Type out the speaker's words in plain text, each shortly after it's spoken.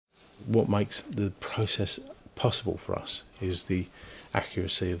what makes the process possible for us is the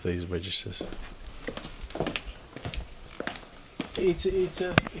accuracy of these registers. It's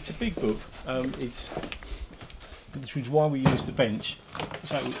a big book. Which is why we use the bench,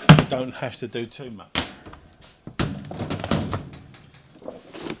 so we don't have to do too much.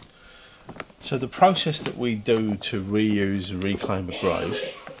 So the process that we do to reuse and reclaim a grave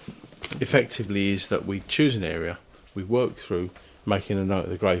effectively is that we choose an area, we work through making a note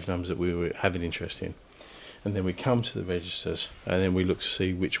of the grave numbers that we were having interest in, and then we come to the registers and then we look to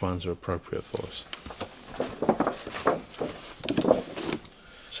see which ones are appropriate for us.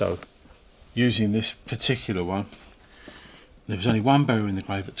 So using this particular one, there was only one burial in the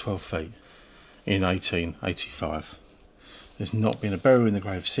grave at 12 feet in 1885. There's not been a burial in the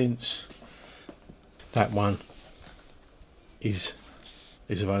grave since. That one is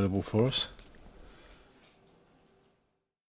available for us.